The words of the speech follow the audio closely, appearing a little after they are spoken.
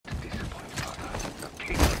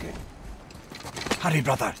Hurry,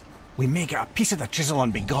 brother. We may get a piece of the chisel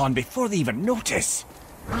and be gone before they even notice.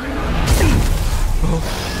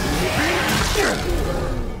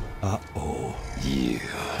 Uh-oh. Yeah.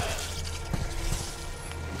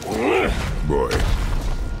 Boy.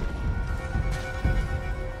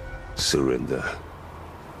 Surrender.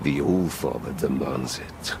 The All-Father demands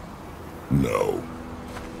it. No.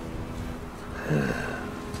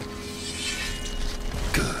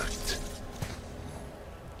 Good.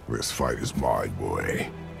 This fight is mine, boy.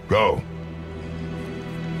 Go.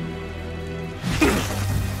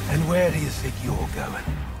 And where do you think you're going?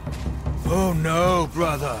 Oh no,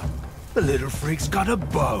 brother. The little freak's got a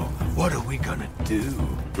bow. What are we gonna do?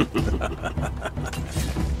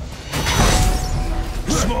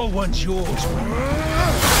 The small one's yours, brother.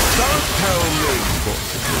 Don't tell me what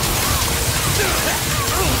to do.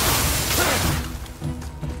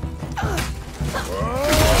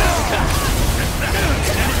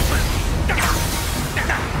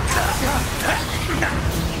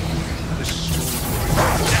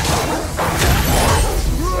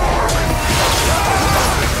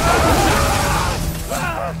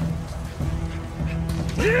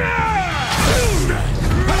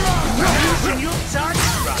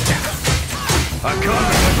 I can't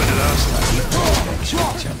remember the last time we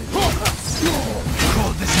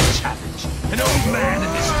called this a challenge. An old man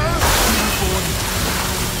and this newborn.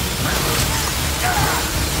 I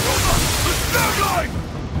can't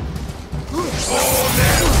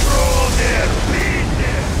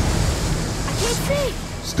see!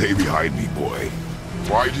 Stay behind me, boy.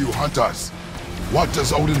 Why do you hunt us? What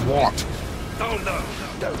does Odin want? Oh no,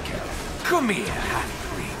 don't care. Come here,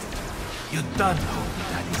 half-breed. You're done holding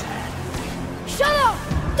Daddy's hand. Shut up!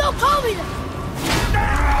 Don't call me that!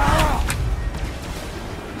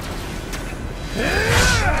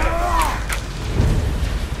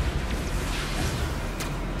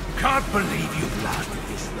 Can't believe you've lasted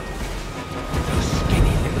this long. Those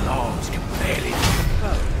skinny little arms can barely keep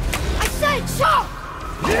up. I said shut!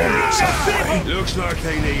 Looks like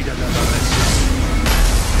they need another lesson.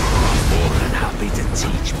 More than happy to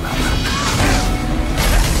teach, brother.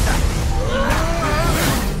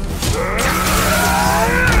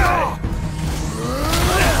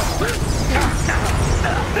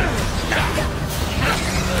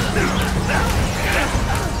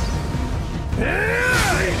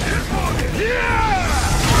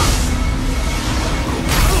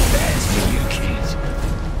 There's for you, kid.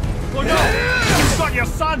 Oh no! You've got your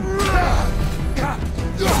son! Look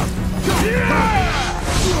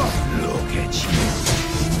at you.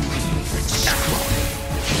 Even scrawny.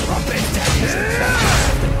 I bet Daddy's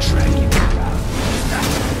about to drag you around.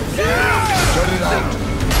 Shut it out.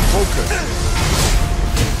 Focus.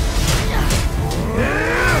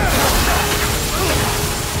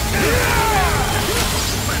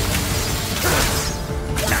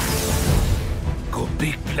 Got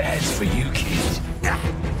big plans for you, kid.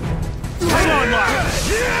 Come on, lad!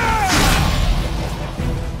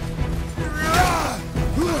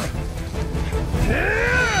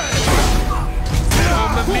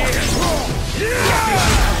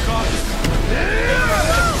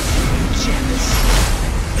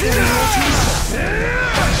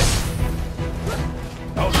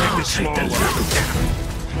 I'll take the small one.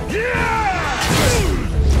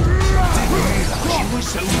 Didn't realize you were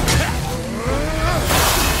so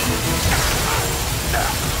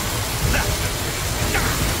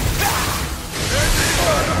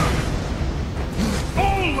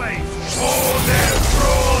Always!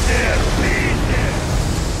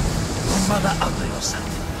 Mother ugly or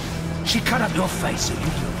something. She cut up your face so you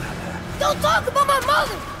look at her. Don't talk about my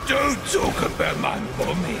mother! Don't talk about my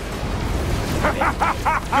mommy.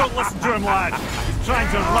 Don't listen to him, lad. He's trying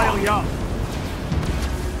to rile you up.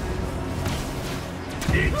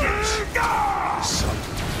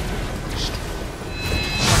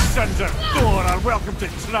 Sons of Thor are welcome to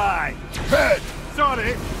try. Head!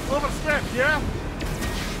 Sorry, overstepped, yeah?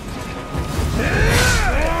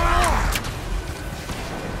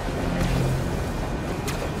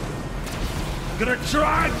 Gonna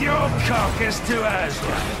drag your carcass to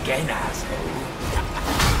Asgard again, asshole.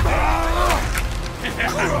 To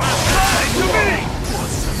me!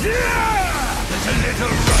 There's a little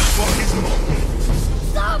rush for his mommy.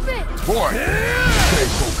 Stop it! Boy! Stay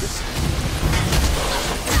focused.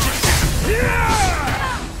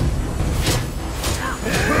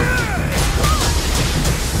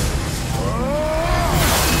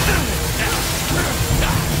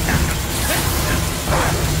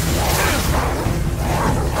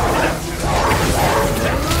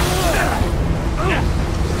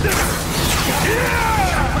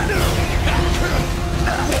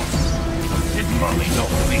 Did mommy not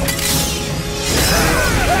feel?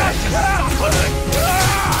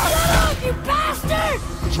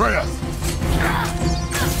 Atreus!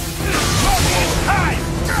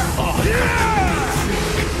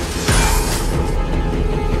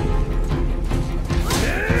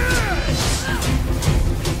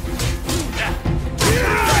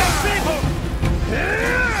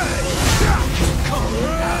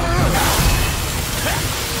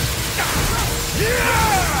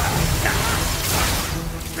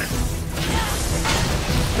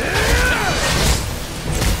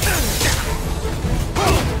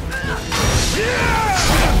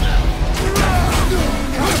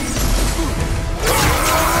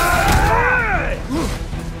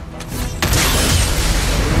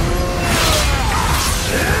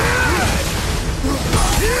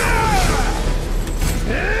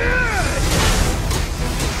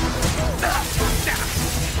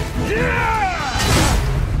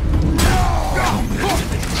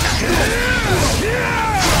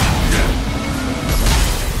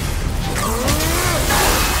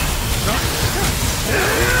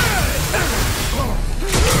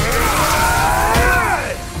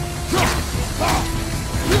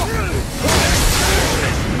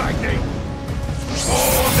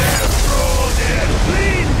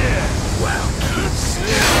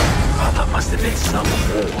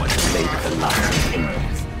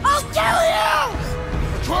 I'll kill you!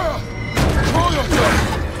 Atreus! Control yourself!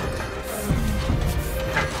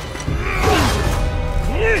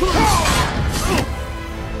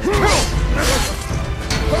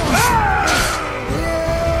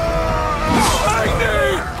 Magni!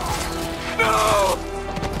 No!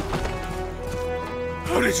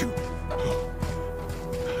 How did you...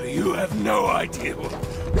 You have no idea.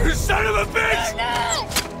 You son of a bitch!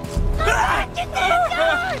 Get this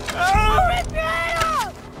gun! I'll rip your head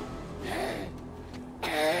off!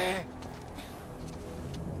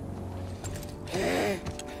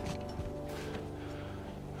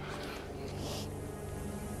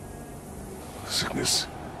 Sickness.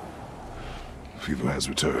 Fever has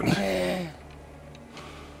returned.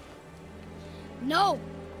 No!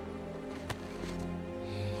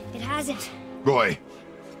 It hasn't. Roy,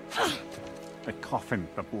 The coffin,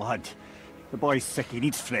 the blood. The boy's sick, he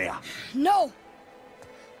needs Freya. No!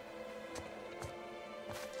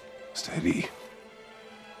 steady.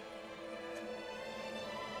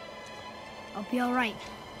 I'll be alright.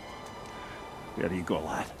 There you go,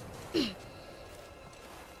 lad.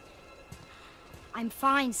 I'm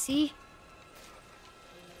fine, see?